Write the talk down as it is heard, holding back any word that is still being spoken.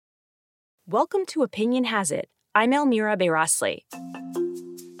Welcome to Opinion Has It. I'm Elmira Bayrasli.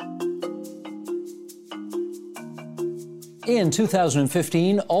 In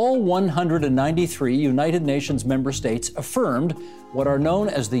 2015, all 193 United Nations member states affirmed what are known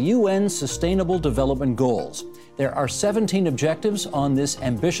as the UN Sustainable Development Goals. There are 17 objectives on this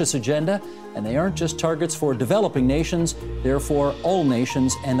ambitious agenda, and they aren't just targets for developing nations, they're for all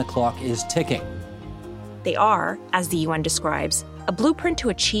nations, and the clock is ticking. They are, as the UN describes, a blueprint to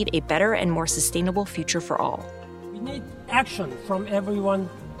achieve a better and more sustainable future for all. We need action from everyone,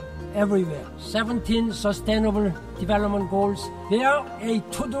 everywhere. 17 Sustainable Development Goals. They are a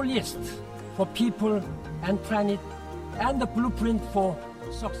to-do list for people and planet and the blueprint for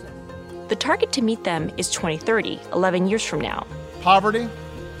success. The target to meet them is 2030, 11 years from now. Poverty,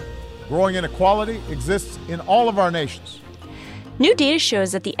 growing inequality exists in all of our nations. New data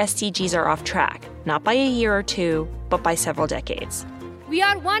shows that the SDGs are off track, not by a year or two, but by several decades. We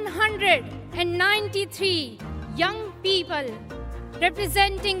are 193 young people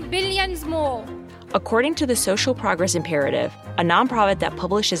representing billions more. According to the Social Progress Imperative, a nonprofit that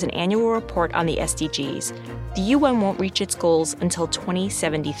publishes an annual report on the SDGs, the UN won't reach its goals until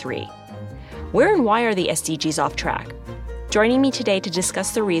 2073. Where and why are the SDGs off track? Joining me today to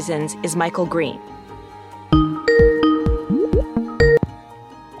discuss the reasons is Michael Green.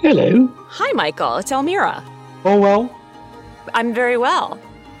 Hello. Hi, Michael. It's Elmira. Oh, well. I'm very well.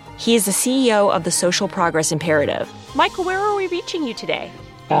 He is the CEO of the Social Progress Imperative. Michael, where are we reaching you today?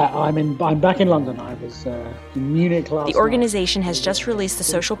 I'm back in London. I was in Munich last night. The organization has just released the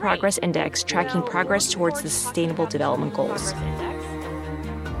Social Progress Index, tracking progress towards the Sustainable Development Goals.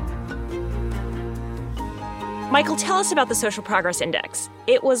 Michael, tell us about the Social Progress Index.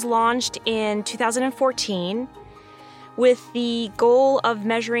 It was launched in 2014 with the goal of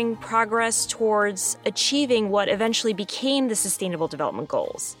measuring progress towards achieving what eventually became the Sustainable Development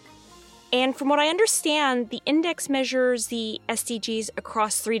Goals. And from what I understand, the index measures the SDGs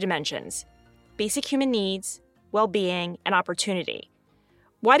across three dimensions: basic human needs, well-being, and opportunity.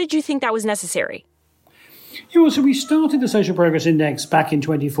 Why did you think that was necessary? Yeah, well, so we started the Social Progress Index back in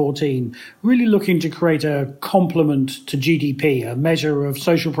 2014, really looking to create a complement to GDP, a measure of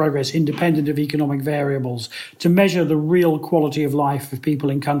social progress independent of economic variables, to measure the real quality of life of people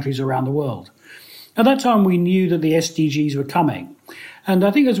in countries around the world. At that time, we knew that the SDGs were coming. And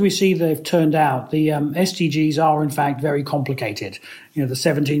I think as we see they've turned out, the SDGs are in fact very complicated. You know, the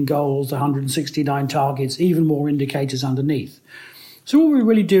 17 goals, the 169 targets, even more indicators underneath. So what we're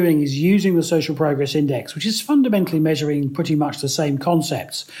really doing is using the Social Progress Index, which is fundamentally measuring pretty much the same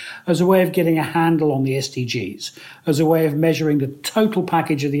concepts, as a way of getting a handle on the SDGs, as a way of measuring the total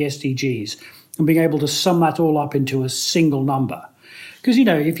package of the SDGs and being able to sum that all up into a single number. Because, you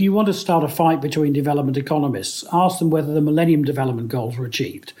know, if you want to start a fight between development economists, ask them whether the Millennium Development Goals were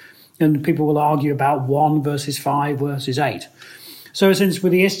achieved. And people will argue about 1 versus 5 versus 8. So since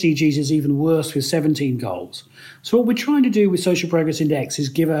with the SDGs, it's even worse with 17 goals. So what we're trying to do with Social Progress Index is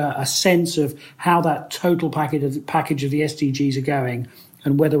give a sense of how that total package of the SDGs are going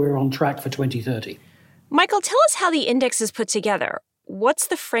and whether we're on track for 2030. Michael, tell us how the index is put together. What's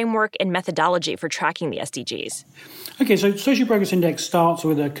the framework and methodology for tracking the SDGs? Okay, so Social Progress Index starts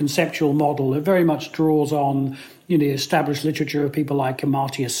with a conceptual model that very much draws on the established literature of people like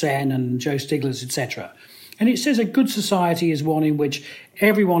Amartya Sen and Joe Stiglitz, etc. And it says a good society is one in which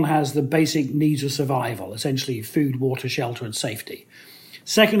everyone has the basic needs of survival, essentially food, water, shelter, and safety.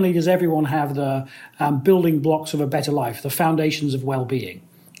 Secondly, does everyone have the building blocks of a better life, the foundations of well-being,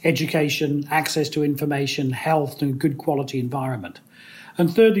 education, access to information, health, and a good quality environment?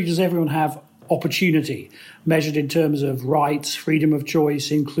 And thirdly, does everyone have opportunity, measured in terms of rights, freedom of choice,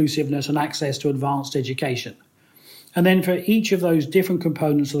 inclusiveness, and access to advanced education? And then for each of those different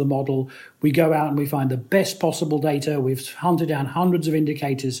components of the model, we go out and we find the best possible data. We've hunted down hundreds of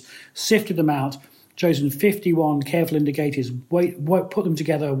indicators, sifted them out, chosen 51 careful indicators, put them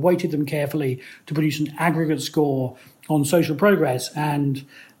together, weighted them carefully to produce an aggregate score on social progress. And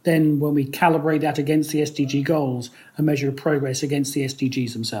then when we calibrate that against the SDG goals, a measure of progress against the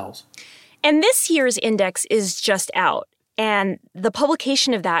SDGs themselves. And this year's index is just out. And the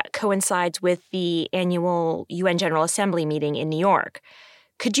publication of that coincides with the annual UN General Assembly meeting in New York.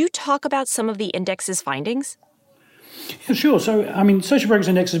 Could you talk about some of the index's findings? Yeah, sure. So, Social Progress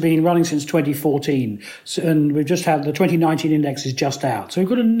Index has been running since 2014, and we've just had the 2019 index is just out. So we've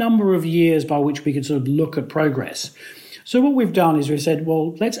got a number of years by which we can sort of look at progress. So what we've done is we've said,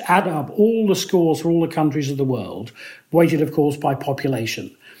 well, let's add up all the scores for all the countries of the world, weighted, of course, by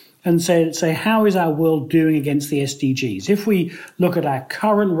population, and say how is our world doing against the SDGs? If we look at our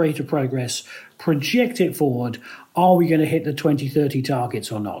current rate of progress, project it forward, are we going to hit the 2030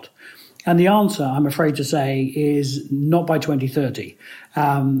 targets or not? And the answer, I'm afraid to say, is not by 2030.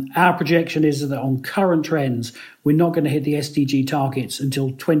 Our projection is that on current trends, we're not going to hit the SDG targets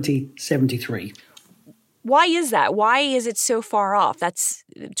until 2073. Why is that? Why is it so far off? That's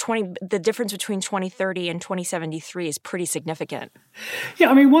the difference between 2030 and 2073 is pretty significant. Yeah,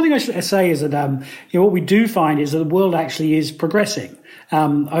 I mean, one thing I should say is that what we do find is that the world actually is progressing.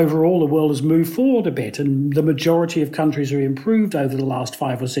 Overall, the world has moved forward a bit, and the majority of countries are improved over the last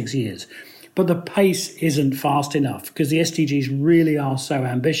 5 or 6 years. But the pace isn't fast enough because the SDGs really are so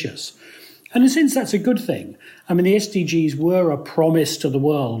ambitious. And in a sense, that's a good thing. I mean, the SDGs were a promise to the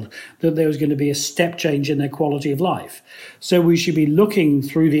world that there was going to be a step change in their quality of life. So we should be looking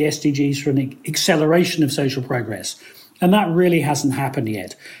through the SDGs for an acceleration of social progress. And that really hasn't happened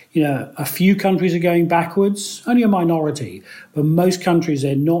yet. You know, a few countries are going backwards, only a minority, but most countries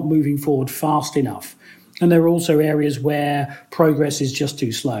are not moving forward fast enough. And there are also areas where progress is just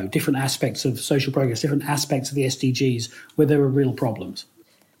too slow, different aspects of social progress, different aspects of the SDGs where there are real problems.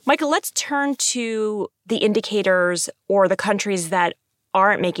 Michael, let's turn to the indicators or the countries that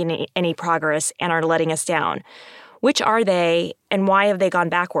aren't making any progress and are letting us down. Which are they, and why have they gone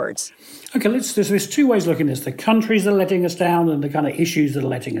backwards? Okay, there's 2 ways looking at this: the countries that are letting us down and the kind of issues that are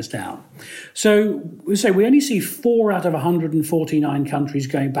letting us down. So we only see 4 out of 149 countries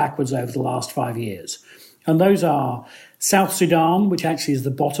going backwards over the last 5 years. And those are South Sudan, which actually is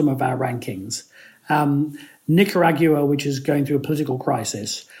the bottom of our rankings, Nicaragua, which is going through a political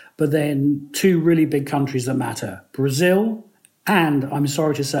crisis, but then 2 really big countries that matter, Brazil and, I'm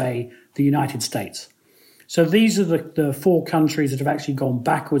sorry to say, the United States. So these are the 4 countries that have actually gone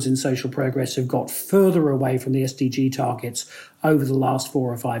backwards in social progress, have got further away from the SDG targets over the last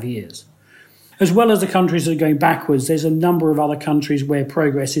 4 or 5 years. As well as the countries that are going backwards, there's a number of other countries where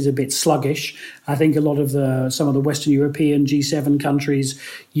progress is a bit sluggish. I think a lot of some of the Western European G7 countries,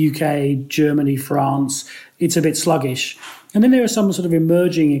 UK, Germany, France, it's a bit sluggish. And then there are some sort of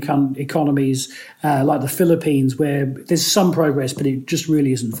emerging economies like the Philippines where there's some progress, but it just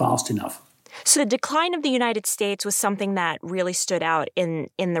really isn't fast enough. So the decline of the United States was something that really stood out in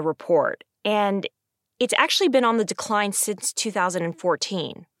the report. And it's actually been on the decline since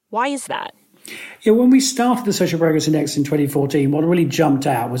 2014. Why is that? Yeah, when we started the Social Progress Index in 2014, what really jumped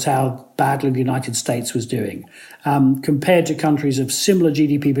out was how badly the United States was doing. Compared to countries of similar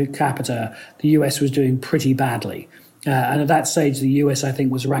GDP per capita, the US was doing pretty badly. And at that stage, the US, I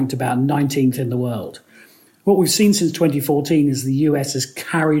think, was ranked about 19th in the world. What we've seen since 2014 is the US has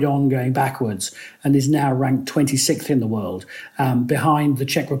carried on going backwards and is now ranked 26th in the world, behind the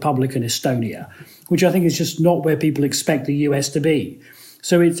Czech Republic and Estonia, which I think is just not where people expect the US to be.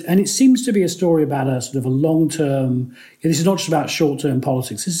 So it seems to be a story about a sort of a long-term, this is not just about short-term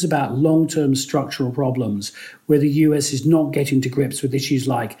politics, this is about long-term structural problems where the US is not getting to grips with issues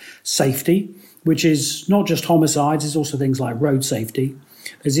like safety, which is not just homicides, it's also things like road safety.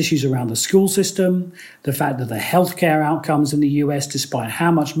 There's issues around the school system, the fact that the healthcare outcomes in the US, despite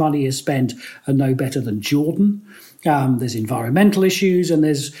how much money is spent, are no better than Jordan. There's environmental issues, and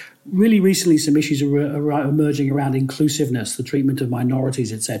there's really recently some issues are emerging around inclusiveness, the treatment of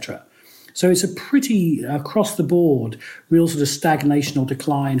minorities, etc. So it's a pretty, across the board, real sort of stagnation or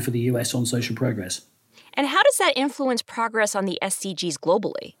decline for the US on social progress. And how does that influence progress on the SDGs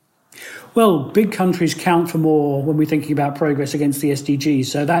globally? Well, big countries count for more when we're thinking about progress against the SDGs,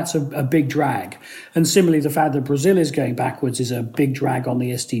 so that's a big drag. And similarly, the fact that Brazil is going backwards is a big drag on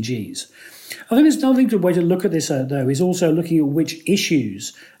the SDGs. I think there's another way to look at this, though, is also looking at which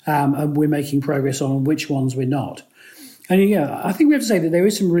issues we're making progress on and which ones we're not. And yeah, I think we have to say that there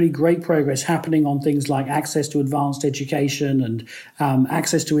is some really great progress happening on things like access to advanced education and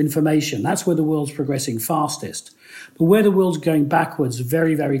access to information. That's where the world's progressing fastest. But where the world's going backwards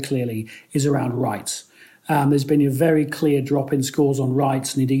very, very clearly is around rights. There's been a very clear drop in scores on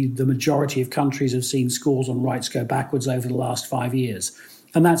rights, and indeed the majority of countries have seen scores on rights go backwards over the last 5 years.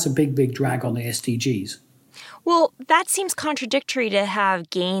 And that's a big, big drag on the SDGs. Well, that seems contradictory to have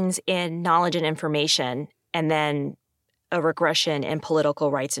gains in knowledge and information and then a regression in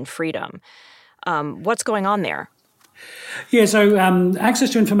political rights and freedom. What's going on there? Yeah, so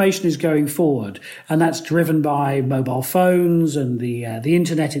access to information is going forward, and that's driven by mobile phones and the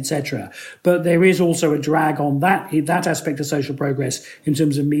internet, etc. But there is also a drag on that aspect of social progress in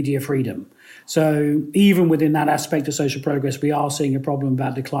terms of media freedom. So even within that aspect of social progress, we are seeing a problem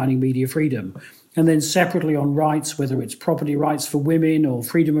about declining media freedom. And then separately on rights, whether it's property rights for women or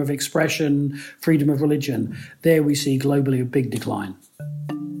freedom of expression, freedom of religion, there we see globally a big decline.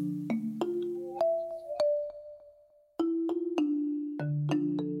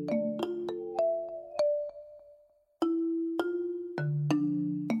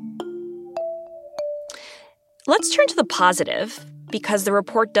 Let's turn to the positive, because the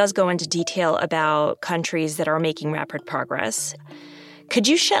report does go into detail about countries that are making rapid progress. Could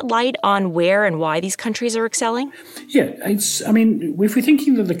you shed light on where and why these countries are excelling? Yeah, if we're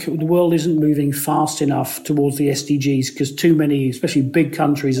thinking that the world isn't moving fast enough towards the SDGs because too many, especially big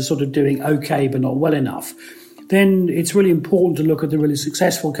countries, are sort of doing okay but not well enough, then it's really important to look at the really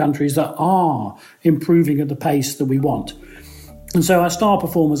successful countries that are improving at the pace that we want. And so our star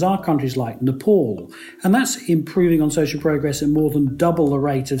performers are countries like Nepal, and that's improving on social progress at more than double the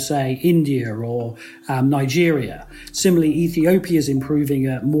rate of, say, India or Nigeria. Similarly, Ethiopia is improving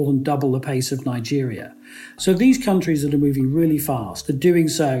at more than double the pace of Nigeria. So these countries that are moving really fast are doing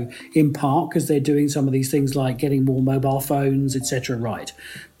so in part because they're doing some of these things like getting more mobile phones, etc. right.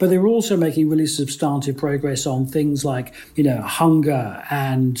 But they're also making really substantive progress on things like, hunger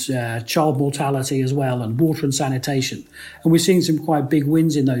and child mortality as well, and water and sanitation. And we're seeing some quite big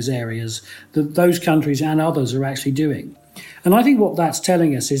wins in those areas that those countries and others are actually doing. And I think what that's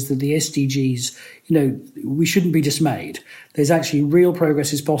telling us is that the SDGs, we shouldn't be dismayed. There's actually real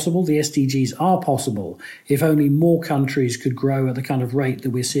progress is possible. The SDGs are possible if only more countries could grow at the kind of rate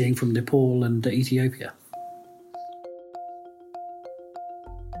that we're seeing from Nepal and Ethiopia.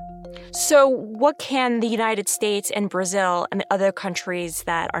 So what can the United States and Brazil and the other countries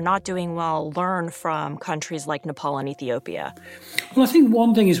that are not doing well learn from countries like Nepal and Ethiopia? Well, I think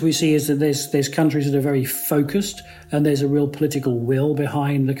one thing we see is that there's countries that are very focused and there's a real political will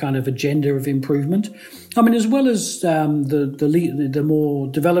behind the kind of agenda of improvement. As well as the more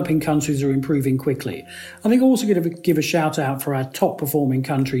developing countries are improving quickly. I think also give a shout out for our top performing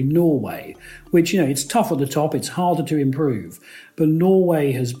country, Norway, which, it's tough at the top, it's harder to improve. But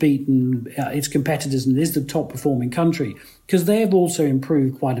Norway has beaten its competitors and is the top performing country because they've also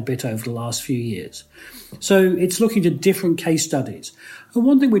improved quite a bit over the last few years. So it's looking at different case studies. And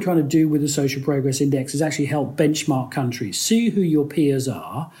one thing we're trying to do with the Social Progress Index is actually help benchmark countries, see who your peers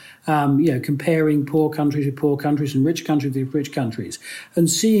are, comparing poor countries with poor countries and rich countries with rich countries, and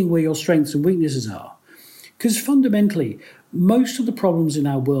seeing where your strengths and weaknesses are. Because fundamentally, most of the problems in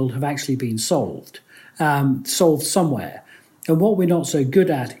our world have actually been solved somewhere. And what we're not so good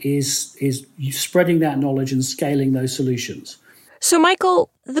at is spreading that knowledge and scaling those solutions. So, Michael,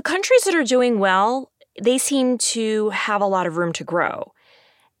 the countries that are doing well, they seem to have a lot of room to grow.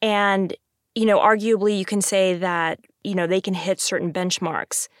 And, arguably you can say that, they can hit certain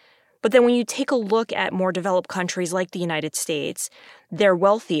benchmarks. But then when you take a look at more developed countries like the United States, they're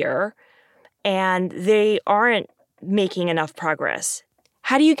wealthier and they aren't making enough progress.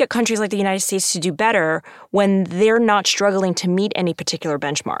 How do you get countries like the United States to do better when they're not struggling to meet any particular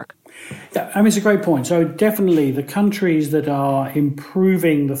benchmark? Yeah, it's a great point. So definitely the countries that are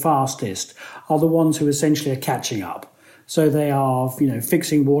improving the fastest are the ones who essentially are catching up. So they are,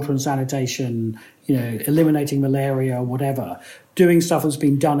 fixing water and sanitation, eliminating malaria or whatever, doing stuff that's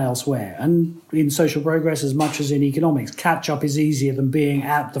been done elsewhere. And in social progress, as much as in economics, catch up is easier than being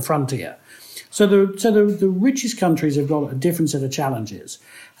at the frontier. So the richest countries have got a different set of challenges.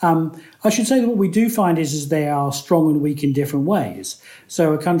 I should say that what we do find is they are strong and weak in different ways.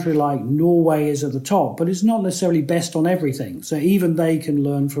 So a country like Norway is at the top, but it's not necessarily best on everything. So even they can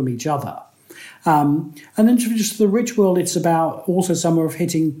learn from each other. And then just the rich world, it's about also some are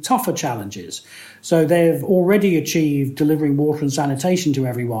hitting tougher challenges. So they've already achieved delivering water and sanitation to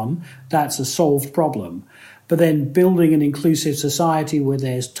everyone. That's a solved problem. But then building an inclusive society where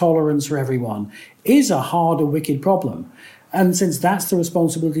there's tolerance for everyone is a hard and wicked problem. And since that's the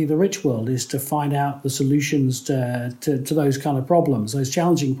responsibility of the rich world, is to find out the solutions to those kind of problems, those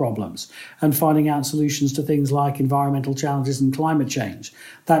challenging problems, and finding out solutions to things like environmental challenges and climate change.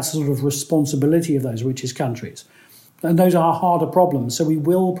 That's the sort of responsibility of those richest countries. And those are harder problems. So we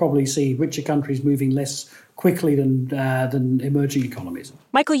will probably see richer countries moving less quickly than emerging economies.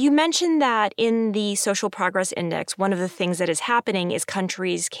 Michael, you mentioned that in the Social Progress Index, one of the things that is happening is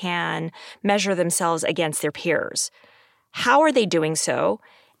countries can measure themselves against their peers. How are they doing so,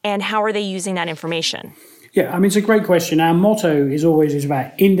 and how are they using that information? Yeah, it's a great question. Our motto is always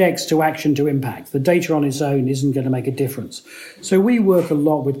about index to action to impact. The data on its own isn't going to make a difference. So we work a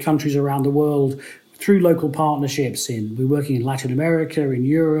lot with countries around the world through local partnerships. We're working in Latin America, in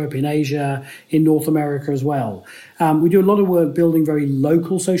Europe, in Asia, in North America as well. We do a lot of work building very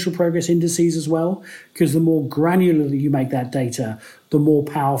local social progress indices as well, because the more granular that you make that data, the more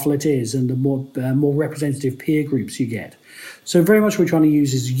powerful it is and the more representative peer groups you get. So very much what we're trying to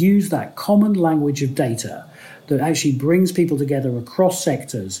use that common language of data that actually brings people together across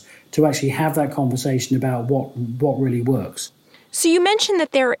sectors to actually have that conversation about what really works. So you mentioned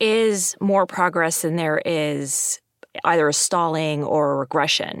that there is more progress than there is either a stalling or a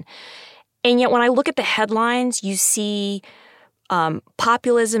regression. And yet when I look at the headlines, you see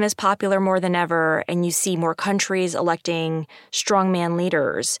populism is popular more than ever, and you see more countries electing strongman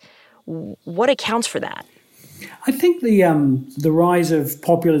leaders. What accounts for that? I think the rise of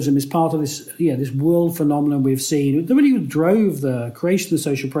populism is part of this world phenomenon we've seen that really drove the creation of the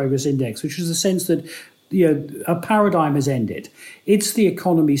Social Progress Index, which was the sense that a paradigm has ended. It's the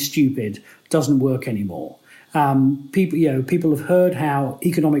economy stupid, doesn't work anymore. People have heard how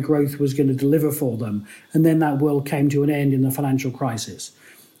economic growth was going to deliver for them, and then that world came to an end in the financial crisis.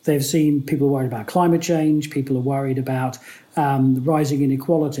 They've seen people are worried about climate change, people are worried about rising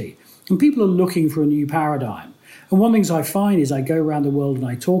inequality, and people are looking for a new paradigm. And one of the things I find is I go around the world and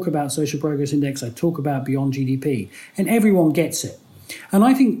I talk about Social Progress Index, I talk about Beyond GDP, and everyone gets it. And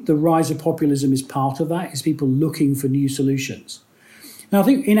I think the rise of populism is part of that, is people looking for new solutions. Now, I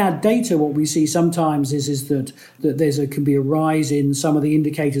think in our data, what we see sometimes is that can be a rise in some of the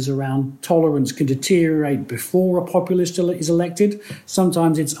indicators around tolerance can deteriorate before a populist is elected.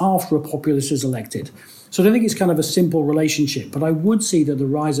 Sometimes it's after a populist is elected. So I don't think it's kind of a simple relationship, but I would see that the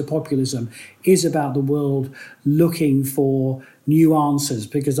rise of populism is about the world looking for new answers,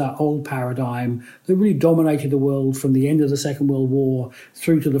 because that old paradigm that really dominated the world from the end of the Second World War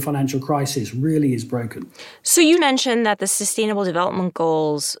through to the financial crisis really is broken. So you mentioned that the Sustainable Development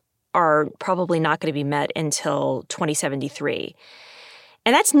Goals are probably not going to be met until 2073.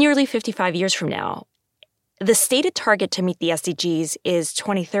 And that's nearly 55 years from now. The stated target to meet the SDGs is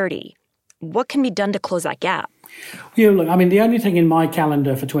 2030. What can be done to close that gap? Look, I mean, the only thing in my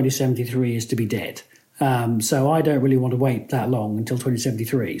calendar for 2073 is to be dead. So I don't really want to wait that long until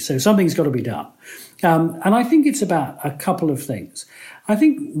 2073. So something's got to be done. And I think it's about a couple of things. I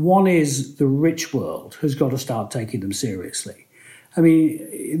think one is the rich world has got to start taking them seriously. I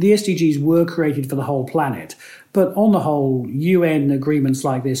mean, the SDGs were created for the whole planet, but on the whole, UN agreements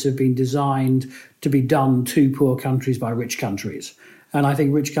like this have been designed to be done to poor countries by rich countries. And I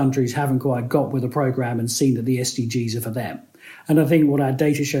think rich countries haven't quite got with the program and seen that the SDGs are for them. And I think what our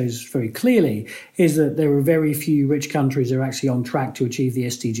data shows very clearly is that there are very few rich countries that are actually on track to achieve the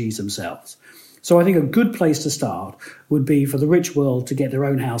SDGs themselves. So I think a good place to start would be for the rich world to get their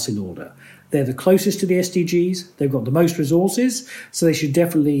own house in order. They're the closest to the SDGs, they've got the most resources, so they should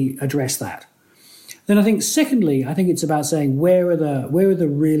definitely address that. Then I think secondly, I think it's about saying where are the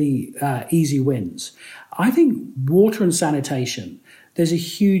really easy wins. I think water and sanitation, there's a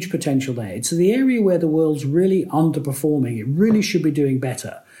huge potential there. It's the area where the world's really underperforming. It really should be doing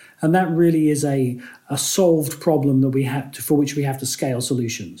better. And that really is a solved problem that for which we have to scale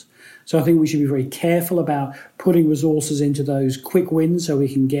solutions. So I think we should be very careful about putting resources into those quick wins so we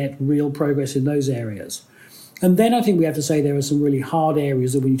can get real progress in those areas. And then I think we have to say there are some really hard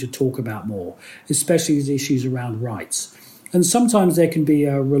areas that we need to talk about more, especially these issues around rights. And sometimes there can be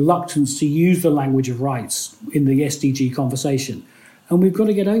a reluctance to use the language of rights in the SDG conversation. And we've got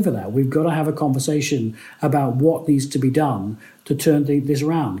to get over that. We've got to have a conversation about what needs to be done to turn this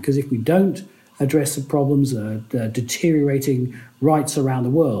around. Because if we don't address the problems, the deteriorating rights around the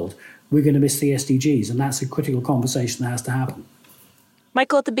world, we're going to miss the SDGs. And that's a critical conversation that has to happen.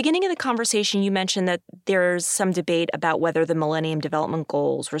 Michael, at the beginning of the conversation, you mentioned that there's some debate about whether the Millennium Development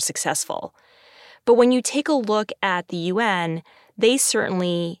Goals were successful. But when you take a look at the UN, they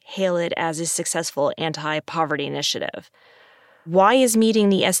certainly hail it as a successful anti-poverty initiative. Why is meeting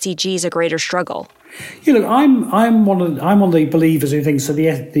the SDGs a greater struggle? Look, I'm one of the believers who thinks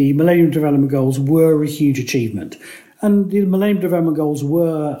that the Millennium Development Goals were a huge achievement. And the Millennium Development Goals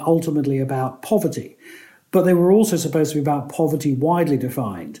were ultimately about poverty. But they were also supposed to be about poverty widely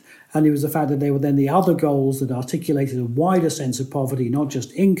defined. And it was the fact that they were then the other goals that articulated a wider sense of poverty, not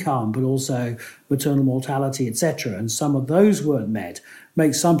just income, but also maternal mortality, etc. And some of those weren't met,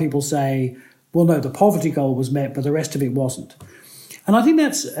 makes some people say, well, no, the poverty goal was met, but the rest of it wasn't. And I think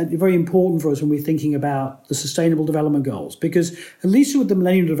that's very important for us when we're thinking about the Sustainable Development Goals, because at least with the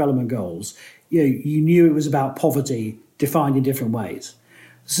Millennium Development Goals, you knew it was about poverty defined in different ways.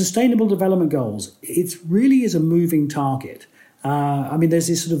 The Sustainable Development Goals, it really is a moving target. There's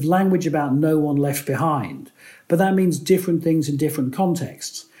this sort of language about no one left behind, but that means different things in different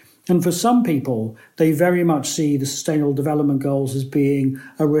contexts. And for some people, they very much see the Sustainable Development Goals as being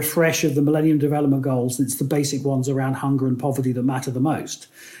a refresh of the Millennium Development Goals. It's the basic ones around hunger and poverty that matter the most.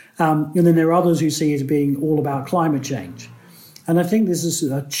 And then there are others who see it as being all about climate change. And I think this is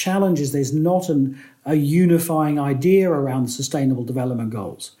a challenge, is there's not a unifying idea around the Sustainable Development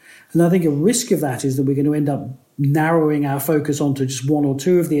Goals. And I think a risk of that is that we're going to end up narrowing our focus onto just one or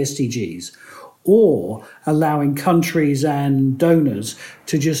two of the SDGs, or allowing countries and donors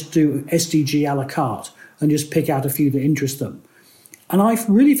to just do SDG a la carte and just pick out a few that interest them. And I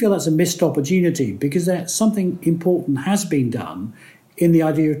really feel that's a missed opportunity because something important has been done in the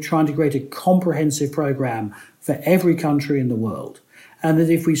idea of trying to create a comprehensive program for every country in the world. And that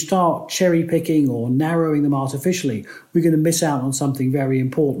if we start cherry picking or narrowing them artificially, we're going to miss out on something very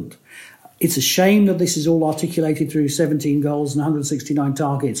important. It's a shame that this is all articulated through 17 goals and 169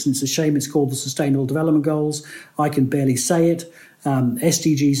 targets, and it's a shame it's called the Sustainable Development Goals. I can barely say it.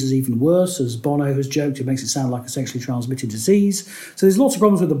 SDGs is even worse, as Bono has joked. It makes it sound like a sexually transmitted disease. So there's lots of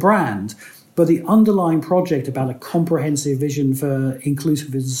problems with the brand, but the underlying project about a comprehensive vision for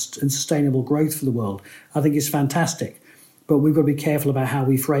inclusive and sustainable growth for the world, I think is fantastic. But we've got to be careful about how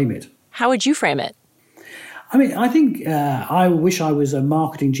we frame it. How would you frame it? I mean, I think I wish I was a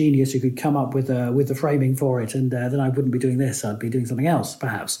marketing genius who could come up with the framing for it, and then I wouldn't be doing this. I'd be doing something else,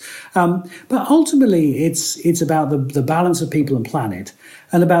 perhaps. But ultimately, it's about the balance of people and planet,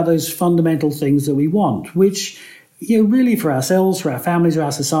 and about those fundamental things that we want, which, really for ourselves, for our families, for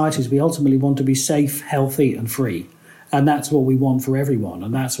our societies, we ultimately want to be safe, healthy, and free, and that's what we want for everyone,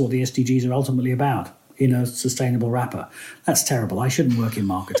 and that's what the SDGs are ultimately about in a sustainable wrapper. That's terrible. I shouldn't work in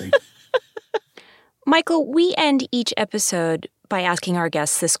marketing. Michael, we end each episode by asking our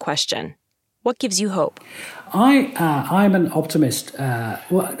guests this question. What gives you hope? I'm an optimist. I'm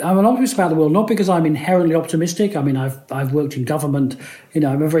an optimist about the world, not because I'm inherently optimistic. I mean, I've worked in government.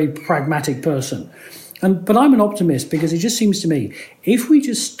 I'm a very pragmatic person. But I'm an optimist because it just seems to me, if we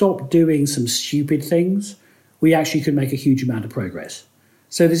just stop doing some stupid things, we actually could make a huge amount of progress.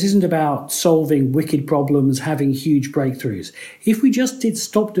 So this isn't about solving wicked problems, having huge breakthroughs. If we just did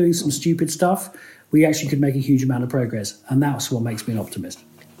stop doing some stupid stuff, we actually could make a huge amount of progress. And that's what makes me an optimist.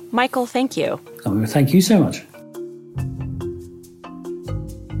 Michael, thank you. Oh, thank you so much.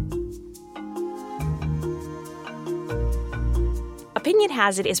 Opinion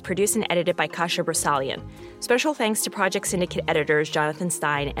Has It is produced and edited by Kasia Broussalian. Special thanks to Project Syndicate editors Jonathan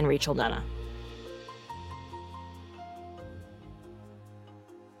Stein and Rachel Dunna.